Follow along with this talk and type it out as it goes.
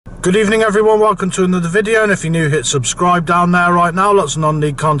Good evening everyone, welcome to another video, and if you're new, hit subscribe down there right now. Lots of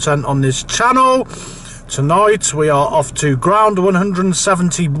non-league content on this channel. Tonight we are off to ground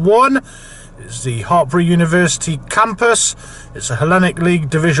 171. It's the Hartpury University campus. It's a Hellenic League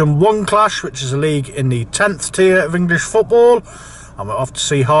Division 1 clash, which is a league in the 10th tier of English football. And we're off to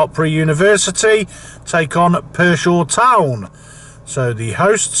see Hartpury University take on Pershore Town. So the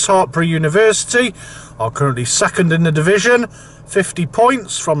hosts, Hartpury University, are currently second in the division, 50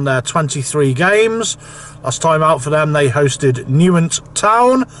 points from their 23 games. Last time out for them, they hosted Newent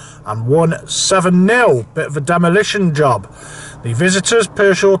Town and won 7-0. Bit of a demolition job. The visitors,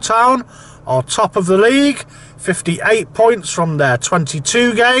 Pershore Town, are top of the league, 58 points from their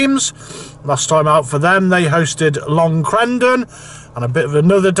 22 games. Last time out for them, they hosted Long Crendon, and a bit of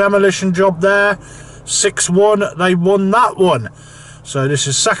another demolition job there. 6-1, they won that one. So this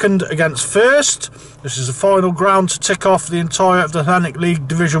is second against first. This is the final ground to tick off the entire of the Hellenic League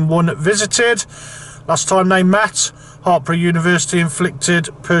Division 1 visited. Last time they met, Hartpury University inflicted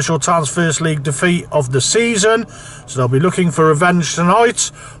Pershore Town's first league defeat of the season. So they'll be looking for revenge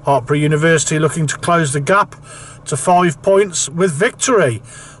tonight. Hartpury University looking to close the gap to 5 points with victory.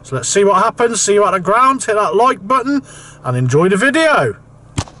 So let's see what happens. See you at the ground. Hit that like button and enjoy the video.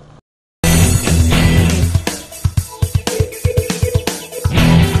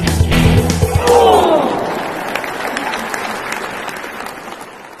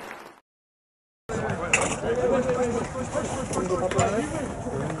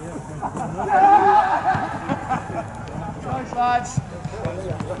 Nice, lads.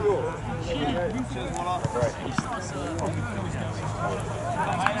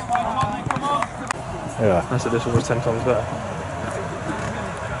 Yeah. I said this one was 10 times better.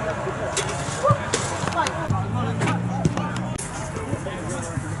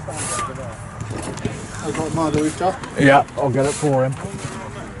 I've got margarita. Yeah, I'll get it for him.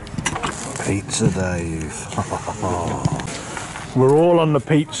 Pizza Dave. We're all on the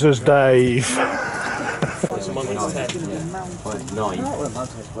pizzas, Dave. Someone's 10. 9.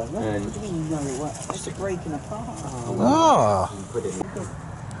 Just a breaking apart. Ah.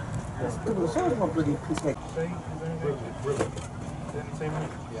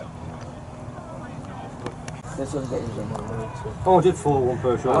 Oh, I did 4-1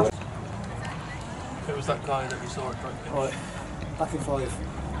 Pershore. Who was that guy that we saw at Drake? Back in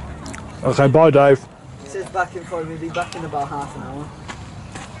 5. Okay, bye, Dave. It says back in 5, we'll be back in about half an hour.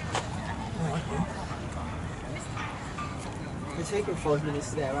 We're taking 5 minutes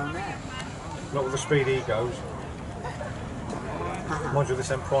to get around there. Not with the speed he goes. Mind you,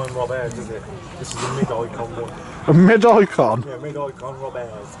 this ain't prime Rob Ayres, is it? This is a mid-icon one. A mid-icon? Yeah, mid-icon Rob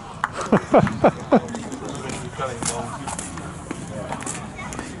Ayres.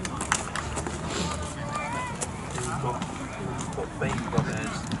 Got baby Rob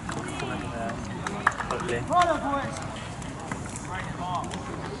Ayres.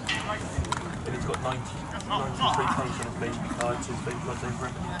 And he's got 93 points on a baby card, so his baby card's over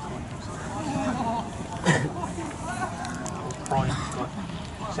him. Brian's got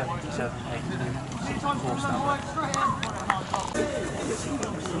 77, 82, 64 stamina.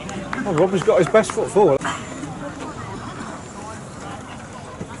 Oh, Robert's got his best foot forward.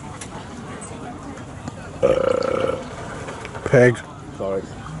 Peg. Sorry.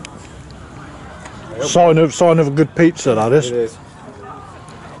 Sign of a good pizza, that is. It is.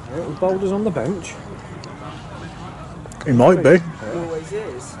 Yeah, Boulder's on the bench. He might be. Always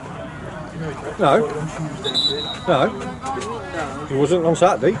is. No. No. He wasn't on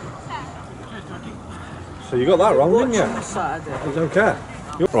Saturday. So you got that wrong, didn't you? On Saturday. You don't care.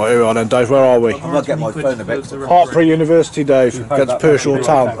 Right, here we are then, Dave. Where are we? I'm going to get my phone a bit. Hartpury University, Dave, against Pershore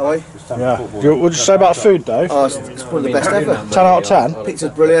Town. Yeah. What would you say about food, Dave? Oh, it's one of the best ever. 10 out of 10?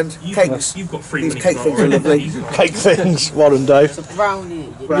 Pizza's brilliant. Cakes. These cake things are lovely. Cake things. Well done, Dave.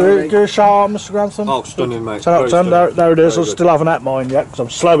 Brownie. Give a shout out, Mr. Grantham. Oh, stunning, mate. 10 out of 10, there it is. I still haven't had mine yet because I'm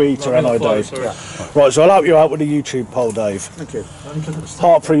a slow eater, ain't I, Dave? Right, so I'll help you out with the YouTube poll, Dave. Thank you.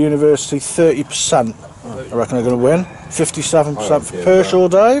 Hartpury University, 30%. I reckon they're going to win. 57% for Pershore,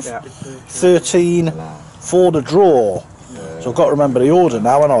 Dave. 13 for the draw. So I've got to remember the order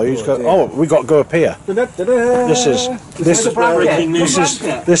now, and we got to go up here. This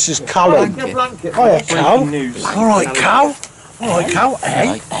is Callum. Oh yeah, Cal. All right, Cal. All right, Cal.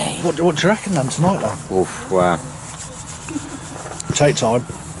 Hey, what do you reckon then tonight then? Oof, wow. Take time.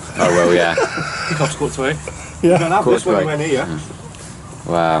 Oh well, yeah. Kick off score to 8. Yeah. Of course, when we went here.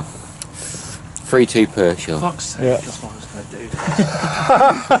 Wow. 3-2 Pershore. Fuck's sake, Yeah. that's what I was going to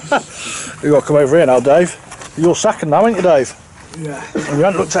do. You got to come over here now, Dave. You're second now, ain't you, Dave? Yeah. And you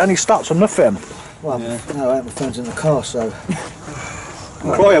haven't looked at any stats or nothing. Well, no, my phone's in the car, so.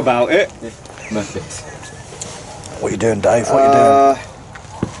 Cry about it. What are you doing, Dave? What are you doing?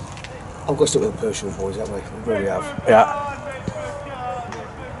 I've got to stick with the Pershore boys, haven't we? We really have. Yeah.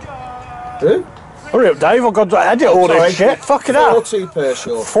 Who? Hurry up, Dave. I've got to edit all this shit. Fucking hell. 4-2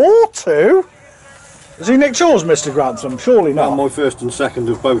 Pershore. 4-2? Has he nicked yours, Mr. Grantham? Surely not. My first and second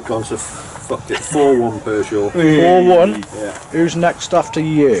have both gone, so fuck it. 4-1 Pershore. 4-1? Yeah. Who's next after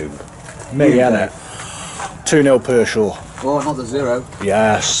you? Me, innit? 2-0 Pershore. Oh, not the 0.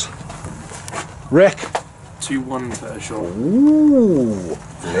 Yes. Rick? 2-1 Pershore. Ooh.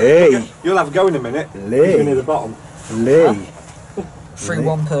 Lee. You'll have a go in a minute. Lee. Near the bottom. Lee.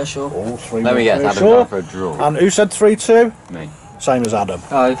 3-1 Pershore. All 3-1 Let me guess, Adam Pershore. gone for a draw. And who said 3-2? Me. Same as Adam.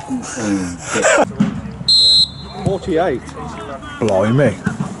 48. Blimey.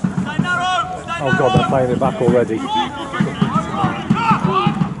 Oh god, they're playing it back already.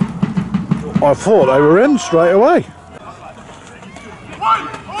 I thought they were in straight away.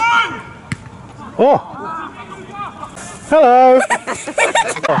 Oh. Hello.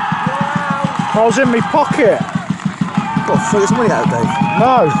 I was in my pocket. Got to throw this money out, Dave.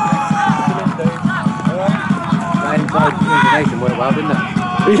 No. Worked well, didn't it?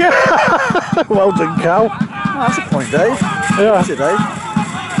 Yeah. Well done, Cal. Oh, that's a point, Dave. Yeah. That's it, Dave.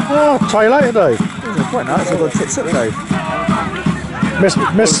 Oh, tell you later, Dave. That's a point, nice. I've got tits up, Dave. Missed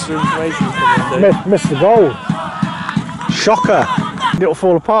the goal. Shocker. It'll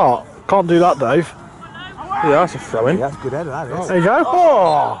fall apart. Can't do that, Dave. Yeah, that's a throw-in. Yeah, that's good header, that is. There you go.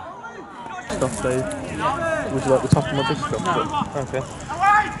 Oh. Stuff, Dave. Would you like the top of my biscuit? Okay.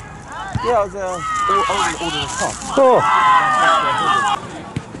 Yeah, I was ordering a top. Oh.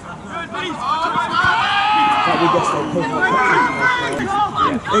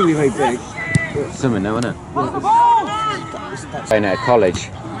 It'll be very big. Something now, isn't it? Playing at college.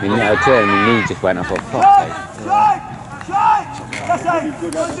 We didn't have a turn, my knee just went off. Fuck,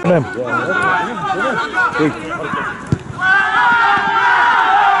 Him.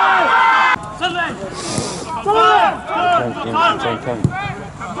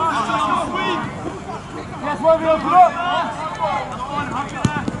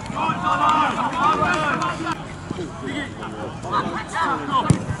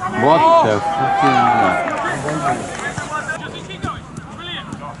 What the fucking...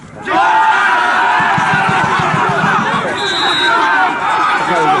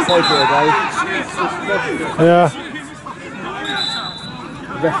 Yeah.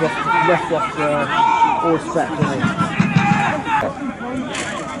 Ref lost all respect, didn't he?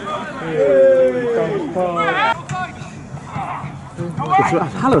 That's a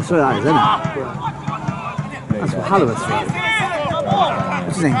hell of a throw that is, isn't it? That's a hell of a throw.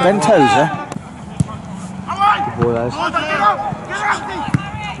 What's his name? Ben Tozer? Good boy, those.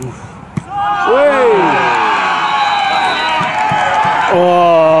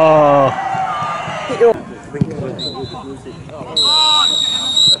 Oh.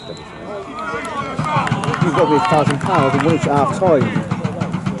 You've got to be £1,000 and win it at half time.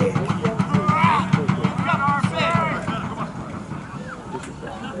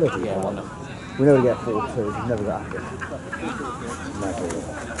 Look at that. We never get 4-2, we never got happy.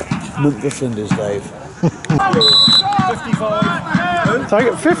 Never. The Flinders, Dave. 55. Take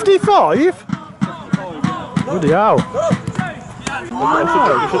it 55? Bloody hell.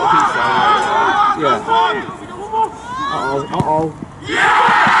 Yeah. Uh-oh.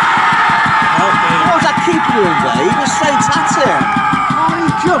 What was that keeper doing, Dave? He was straight at him. Oh, he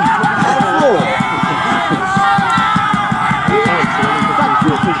jumped on the floor.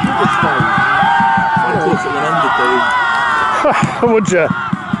 Would you?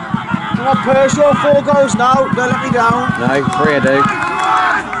 Come on, Pershore, 4 goals now. Don't let me down. No, 3 I do.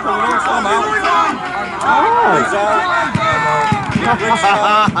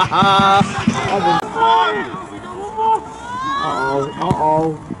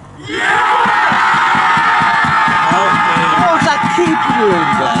 Uh-oh. What was that keeper doing,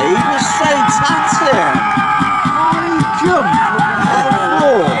 Dave? He was straight at him. Oh, he jumped on the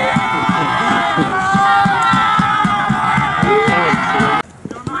floor.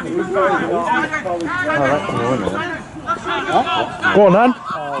 Go on then.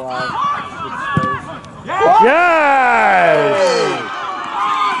 Yes!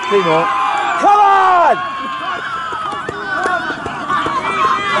 Come on!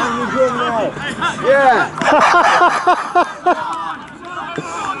 Yeah!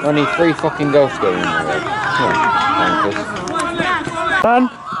 Only 3 fucking goals going in there. Come on, wankers. Man.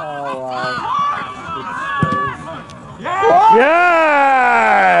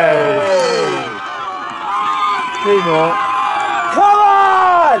 Yes! 3 more. Come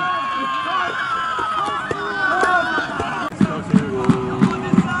on!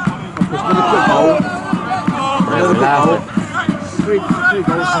 was laughing. Three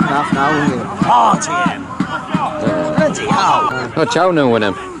goals, 7.5 now, isn't it? RTM! Bloody hell! Oh, Cheltenham won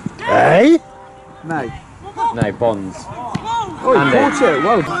him. Hey? No. No, Bonds. Oh, he caught it,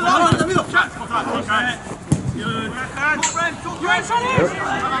 well.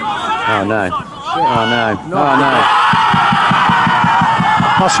 Oh no. Oh no. Oh no.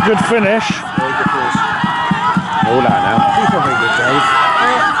 That's a good finish. All out now. Keep on good, Dave.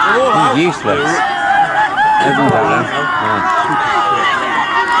 He's useless. Everyone's out now. Yeah.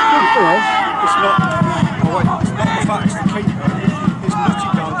 Good finish. It's not the fact it's the keeper. It's nutty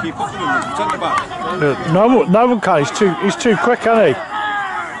can't keep up with him. Centre back. No one can. He's too quick, isn't he? Is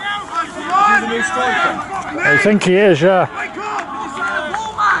he the new striker? I think he is, yeah.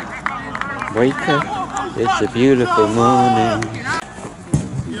 Wake up. It's a beautiful morning.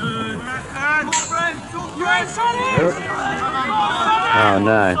 Oh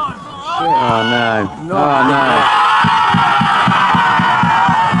no. Oh no. Oh no.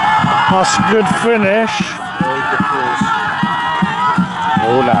 That's a good finish.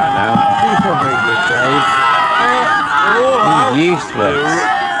 All out now. Keep on good, Dave. He's useless.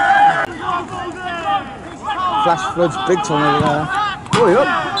 Flash floods big time over there. Oh, up.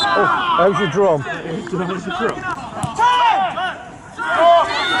 Oh, how's your drum?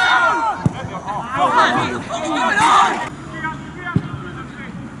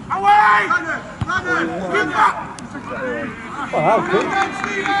 Oh, how quick.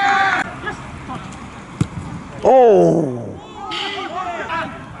 Oh!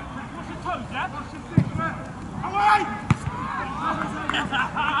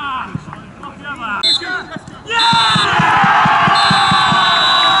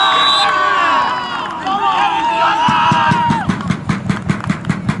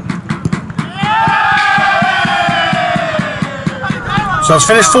 So it's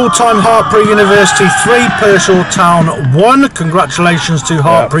finished full-time Hartpury University 3, Pershore Town 1. Congratulations to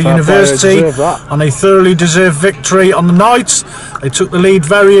Hartpury University on a thoroughly deserved victory on the night. They took the lead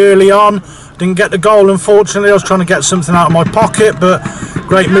very early on. Didn't get the goal, unfortunately. I was trying to get something out of my pocket, but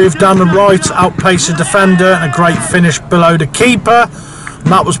great move down the right, outpaced the defender, and a great finish below the keeper. And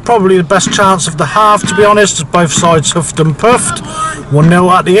that was probably the best chance of the half, to be honest, as both sides huffed and puffed.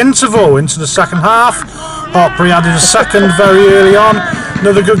 1-0 at the interval into the second half. Hartpury added a second very early on.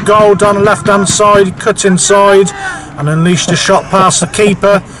 Another good goal down the left-hand side. He cut inside and unleashed a shot past the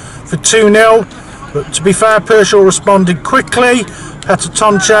keeper for 2-0. But to be fair, Pershore responded quickly. Petr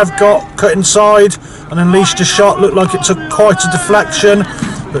Tonchev got cut inside and unleashed a shot. Looked like it took quite a deflection.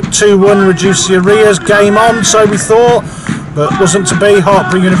 But 2-1 reduced the arrears. Game on, so we thought. But wasn't to be.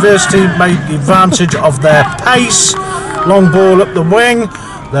 Hartpury University made the advantage of their pace. Long ball up the wing.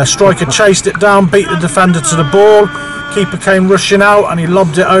 Their striker chased it down, beat the defender to the ball. Keeper came rushing out and he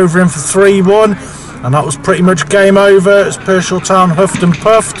lobbed it over him for 3-1. And that was pretty much game over as Pershore Town huffed and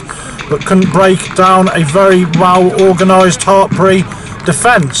puffed, but couldn't break down a very well organised Hartpury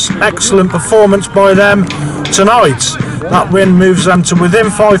defence. Excellent performance by them tonight. That win moves them to within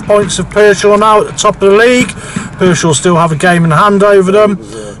 5 points of Pershore now at the top of the league. Pershore still have a game in hand over them,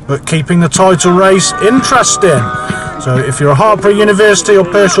 but keeping the title race interesting. So if you're a Hartpury University or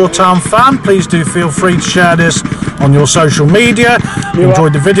Pershore Town fan, please do feel free to share this on your social media. If you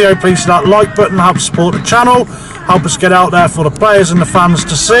enjoyed the video, please hit that like button, help support the channel, help us get out there for the players and the fans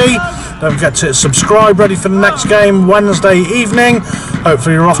to see. Don't forget to hit subscribe, ready for the next game Wednesday evening.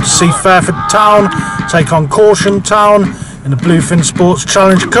 Hopefully you're off to see Fairford Town take on Caution Town in the Bluefin Sports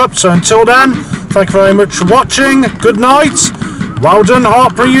Challenge Cup. So until then, thank you very much for watching. Good night. Well done,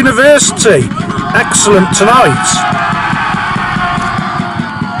 Hartpury University. Excellent tonight.